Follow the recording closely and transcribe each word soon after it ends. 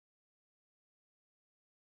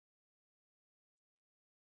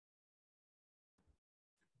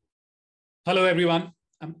Hello, everyone.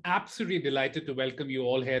 I'm absolutely delighted to welcome you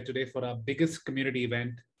all here today for our biggest community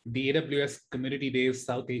event, the AWS Community Days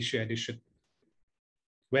South Asia Edition,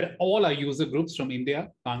 where all our user groups from India,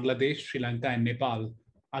 Bangladesh, Sri Lanka, and Nepal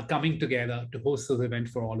are coming together to host this event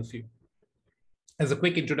for all of you. As a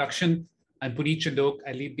quick introduction, I'm Puneet Chandok.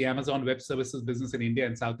 I lead the Amazon Web Services business in India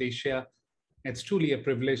and South Asia. It's truly a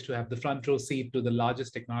privilege to have the front row seat to the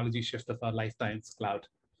largest technology shift of our lifetimes, cloud.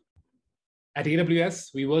 At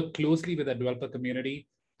AWS, we work closely with the developer community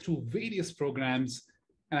through various programs,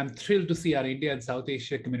 and I'm thrilled to see our India and South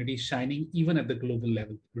Asia community shining even at the global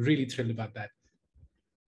level. Really thrilled about that.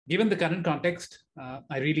 Given the current context,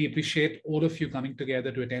 I really appreciate all of you coming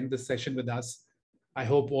together to attend this session with us. I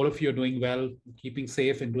hope all of you are doing well, keeping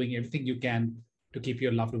safe, and doing everything you can to keep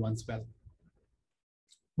your loved ones well.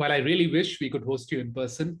 While I really wish we could host you in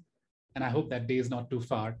person, and I hope that day is not too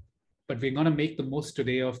far, but we're going to make the most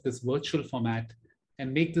today of this virtual format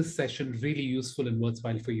and make this session really useful and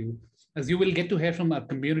worthwhile for you, as you will get to hear from our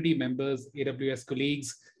community members, AWS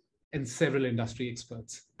colleagues, and several industry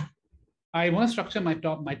experts. I want to structure my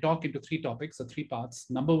talk into three topics or three parts.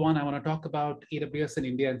 Number one, I want to talk about AWS in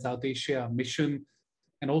India and South Asia, mission,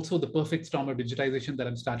 and also the perfect storm of digitization that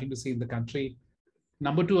I'm starting to see in the country.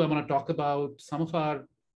 Number two, I want to talk about some of our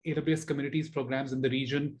AWS communities programs in the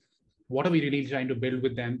region. What are we really trying to build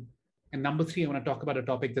with them? And number three, I want to talk about a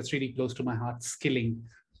topic that's really close to my heart, skilling,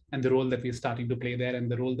 and the role that we're starting to play there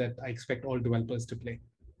and the role that I expect all developers to play.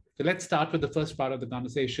 So let's start with the first part of the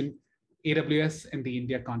conversation, AWS and the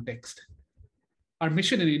India context. Our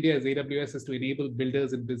mission in India as AWS is to enable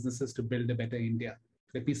builders and businesses to build a better India.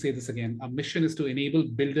 Let me say this again. Our mission is to enable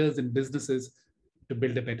builders and businesses to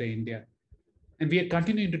build a better India. And we are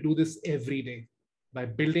continuing to do this every day by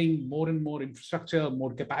building more and more infrastructure,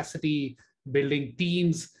 more capacity, building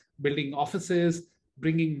teams, building offices,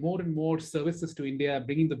 bringing more and more services to India,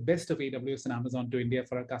 bringing the best of AWS and Amazon to India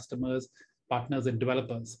for our customers, partners, and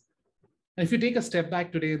developers. And if you take a step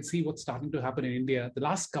back today and see what's starting to happen in India, the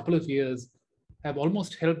last couple of years have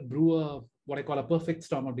almost helped brew what I call a perfect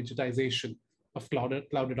storm of digitization of cloud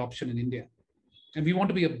adoption in India. And we want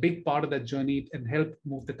to be a big part of that journey and help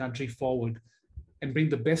move the country forward and bring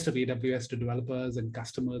the best of AWS to developers and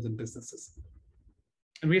customers and businesses.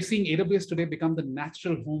 And we're seeing AWS today become the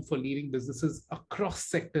natural home for leading businesses across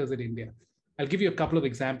sectors in India. I'll give you a couple of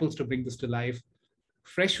examples to bring this to life.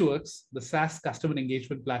 Freshworks, the SaaS customer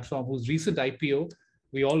engagement platform whose recent IPO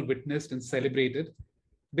we all witnessed and celebrated,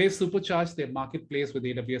 they've supercharged their marketplace with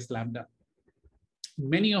AWS Lambda.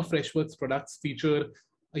 Many of Freshworks products feature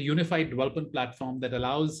a unified development platform that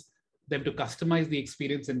allows them to customize the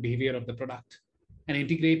experience and behavior of the product and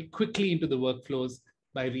integrate quickly into the workflows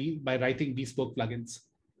by writing bespoke plugins.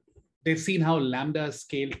 They've seen how Lambda has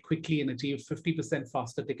scaled quickly and achieved 50%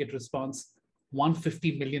 faster ticket response,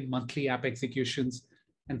 150 million monthly app executions,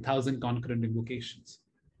 and 1,000 concurrent invocations.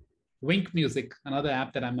 Wink Music, another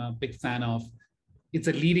app that I'm a big fan of, it's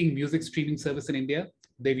a leading music streaming service in India.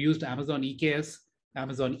 They've used Amazon EKS,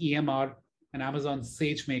 Amazon EMR, and Amazon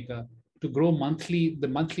SageMaker to grow the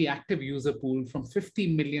monthly active user pool from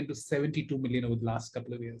 50 million to 72 million over the last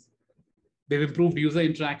couple of years. They've improved user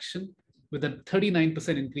interaction with a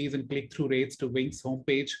 39% increase in click-through rates to Wink's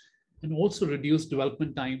homepage, and also reduced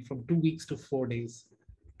development time from 2 weeks to 4 days.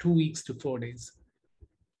 2 weeks to 4 days.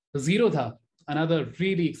 Zerodha, another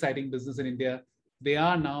really exciting business in India, they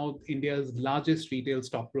are now India's largest retail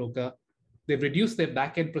stockbroker. They've reduced their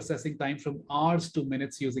back-end processing time from hours to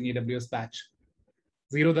minutes using AWS Batch.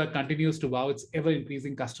 Zerodha continues to wow its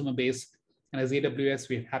ever-increasing customer base, and as AWS,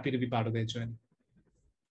 we're happy to be part of their journey.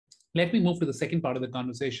 Let me move to the second part of the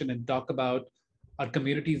conversation and talk about our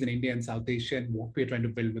communities in India and South Asia and what we're trying to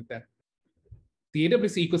build with them. The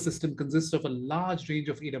AWS ecosystem consists of a large range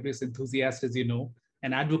of AWS enthusiasts, as you know,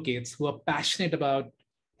 and advocates who are passionate about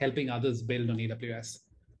helping others build on AWS.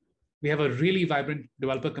 We have a really vibrant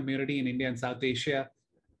developer community in India and South Asia,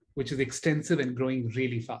 which is extensive and growing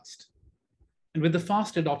really fast. And with the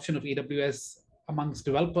fast adoption of AWS amongst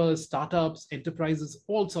developers, startups, enterprises,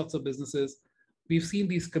 all sorts of businesses, we've seen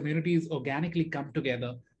these communities organically come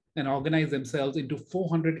together and organize themselves into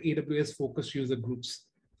 400 AWS-focused user groups,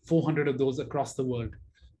 400 of those across the world.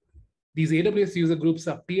 These AWS user groups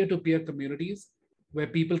are peer-to-peer communities where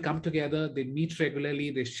people come together, they meet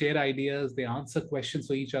regularly, they share ideas, they answer questions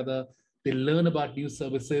for each other, they learn about new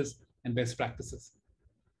services and best practices.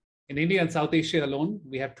 In India and South Asia alone,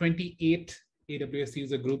 we have 28 AWS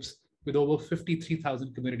user groups with over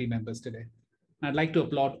 53,000 community members today. I'd like to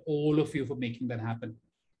applaud all of you for making that happen.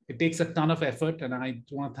 It takes a ton of effort, and I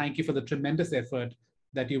want to thank you for the tremendous effort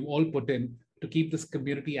that you've all put in to keep this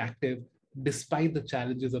community active despite the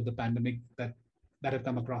challenges of the pandemic that have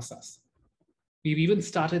come across us. We've even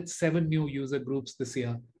started 7 new user groups this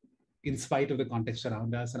year in spite of the context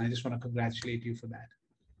around us. And I just want to congratulate you for that.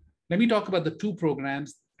 Let me talk about the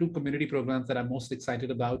two community programs that I'm most excited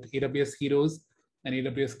about, AWS Heroes and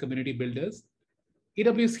AWS Community Builders.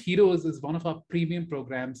 AWS Heroes is one of our premium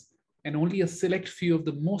programs, and only a select few of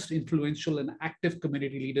the most influential and active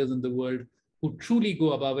community leaders in the world who truly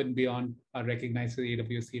go above and beyond are recognized as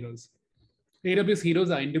AWS Heroes. AWS Heroes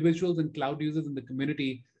are individuals and cloud users in the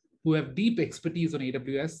community who have deep expertise on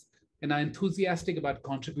AWS and are enthusiastic about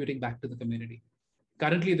contributing back to the community.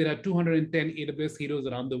 Currently, there are 210 AWS Heroes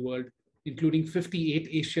around the world, including 58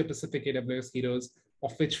 Asia Pacific AWS Heroes,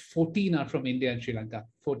 of which 14 are from India and Sri Lanka.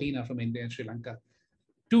 14 are from India and Sri Lanka.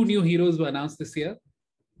 2 new heroes were announced this year.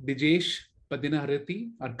 Dijesh Padinaharthi,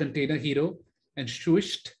 our container hero, and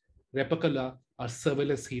Shuisht Repakala, our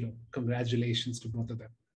serverless hero. Congratulations to both of them.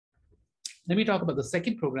 Let me talk about the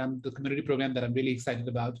second program, the community program that I'm really excited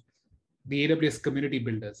about, the AWS Community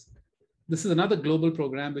Builders. This is another global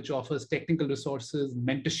program which offers technical resources,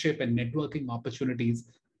 mentorship, and networking opportunities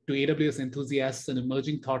to AWS enthusiasts and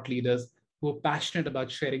emerging thought leaders who are passionate about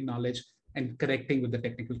sharing knowledge and connecting with the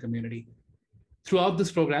technical community. Throughout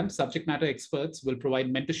this program, subject matter experts will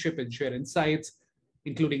provide mentorship and share insights,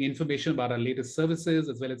 including information about our latest services,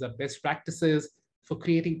 as well as our best practices for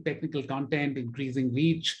creating technical content, increasing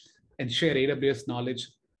reach, and share AWS knowledge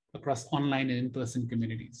across online and in-person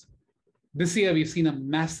communities. This year, we've seen a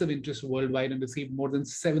massive interest worldwide and received more than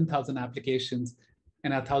 7,000 applications,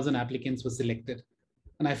 and 1,000 applicants were selected.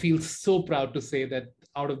 And I feel so proud to say that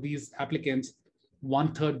out of these applicants,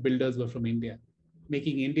 1/3 builders were from India,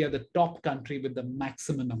 making India the top country with the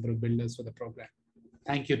maximum number of builders for the program.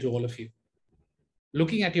 Thank you to all of you.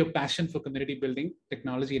 Looking at your passion for community building,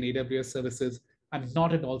 technology, and AWS services, I'm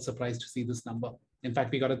not at all surprised to see this number. In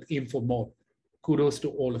fact, we got to aim for more. Kudos to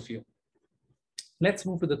all of you. Let's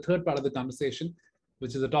move to the third part of the conversation,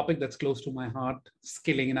 which is a topic that's close to my heart,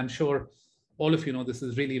 skilling. And I'm sure all of you know this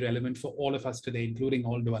is really relevant for all of us today, including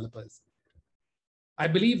all developers. I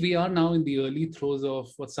believe we are now in the early throes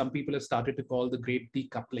of what some people have started to call the great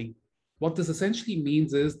decoupling. What this essentially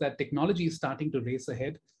means is that technology is starting to race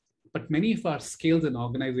ahead, but many of our skills and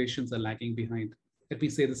organizations are lagging behind. Let me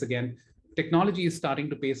say this again. Technology is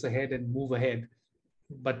starting to pace ahead and move ahead,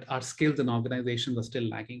 but our skills and organizations are still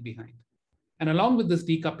lagging behind. And along with this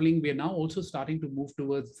decoupling, we are now also starting to move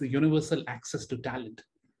towards the universal access to talent.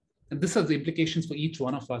 And this has implications for each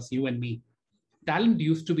one of us, you and me. Talent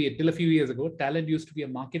used to be, until a few years ago, talent used to be a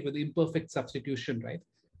market with imperfect substitution, right?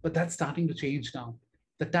 But that's starting to change now.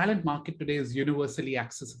 The talent market today is universally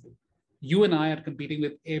accessible. You and I are competing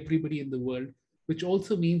with everybody in the world, which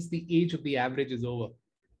also means the age of the average is over.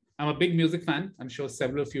 I'm a big music fan. I'm sure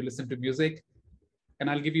several of you listen to music. And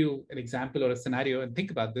I'll give you an example or a scenario and think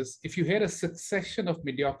about this. If you hear a succession of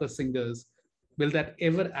mediocre singers, will that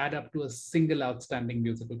ever add up to a single outstanding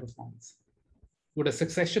musical performance? Would a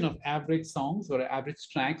succession of average songs or average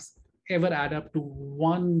tracks ever add up to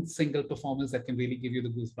one single performance that can really give you the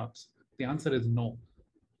goosebumps? The answer is no.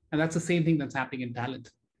 And that's the same thing that's happening in talent.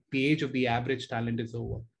 The age of the average talent is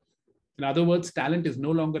over. In other words, talent is no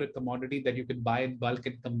longer a commodity that you can buy in bulk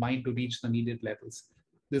and combine to reach the needed levels.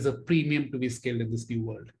 There's a premium to be skilled in this new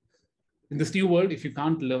world. In this new world, if you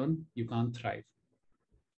can't learn, you can't thrive.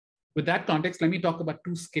 With that context, let me talk about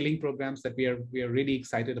 2 skilling programs that we are really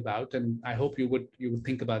excited about, and I hope you would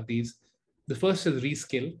think about these. The first is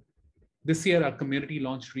Reskill. This year, our community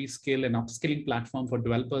launched Reskill, an upskilling platform for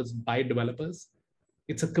developers by developers.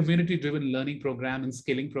 It's a community-driven learning program and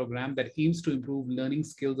skilling program that aims to improve learning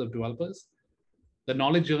skills of developers. The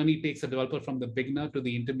knowledge journey takes a developer from the beginner to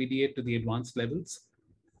the intermediate to the advanced levels.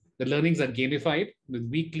 The learnings are gamified with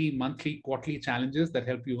weekly, monthly, quarterly challenges that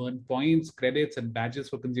help you earn points, credits, and badges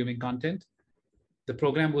for consuming content. The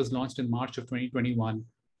program was launched in March of 2021,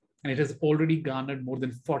 and it has already garnered more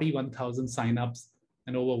than 41,000 signups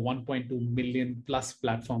and over 1.2 million plus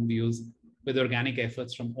platform views with organic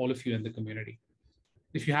efforts from all of you in the community.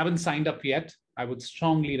 If you haven't signed up yet, I would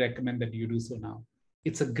strongly recommend that you do so now.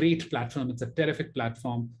 It's a great platform. It's a terrific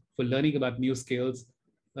platform for learning about new skills,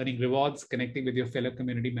 earning rewards, connecting with your fellow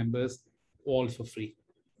community members, all for free.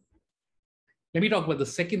 Let me talk about the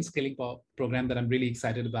second skilling program that I'm really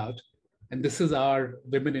excited about. And this is our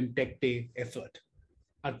Women in Tech Day effort.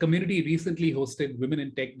 Our community recently hosted Women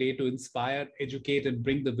in Tech Day to inspire, educate, and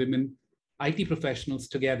bring the women IT professionals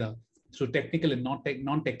together through technical and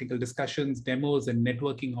non-technical discussions, demos, and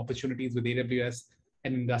networking opportunities with AWS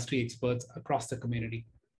and industry experts across the community.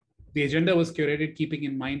 The agenda was curated keeping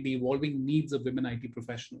in mind the evolving needs of women IT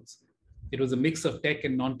professionals. It was a mix of tech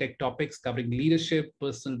and non-tech topics covering leadership,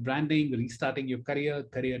 personal branding, restarting your career,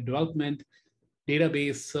 career development,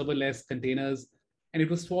 database, serverless, containers, and it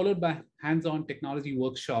was followed by hands-on technology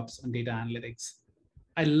workshops on data analytics.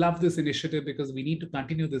 I love this initiative because we need to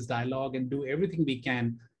continue this dialogue and do everything we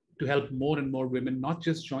can to help more and more women not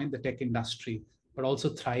just join the tech industry, but also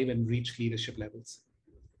thrive and reach leadership levels.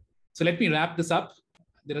 So let me wrap this up.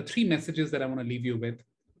 There are 3 messages that I want to leave you with.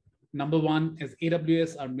 Number 1, as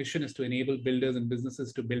AWS, our mission is to enable builders and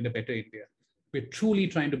businesses to build a better India. We're truly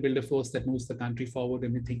trying to build a force that moves the country forward,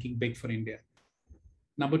 and we're thinking big for India.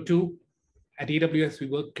 Number 2, at AWS, we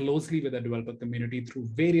work closely with the developer community through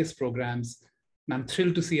various programs. And I'm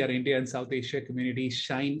thrilled to see our India and South Asia community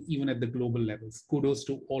shine even at the global levels. Kudos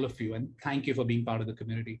to all of you, and thank you for being part of the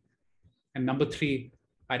community. And number 3,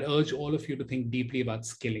 I'd urge all of you to think deeply about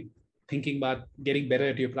skilling, thinking about getting better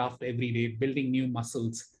at your craft every day, building new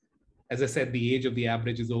muscles. As I said, the age of the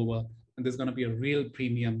average is over, and there's going to be a real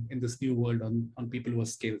premium in this new world on people who are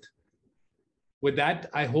skilled. With that,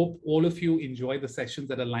 I hope all of you enjoy the sessions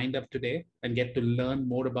that are lined up today and get to learn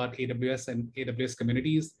more about AWS and AWS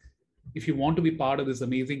communities. If you want to be part of this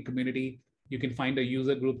amazing community, you can find a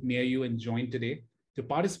user group near you and join today to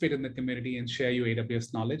participate in the community and share your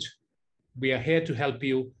AWS knowledge. We are here to help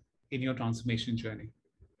you in your transformation journey.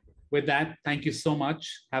 With that, thank you so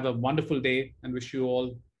much. Have a wonderful day and wish you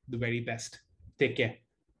all the very best. Take care.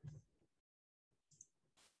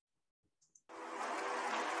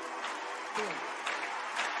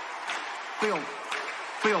 Build.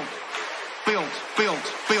 Go. Build. Build.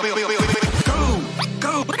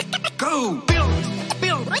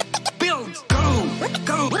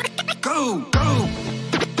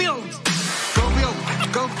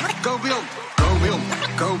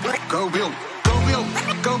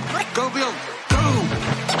 Go. Build. Go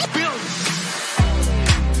build.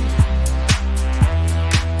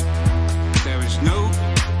 There is no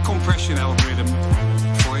compression algorithm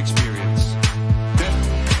for experience. Def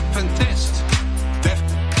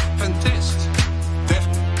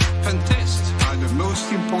and test are the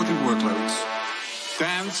most important workloads.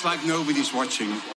 Dance like nobody's watching.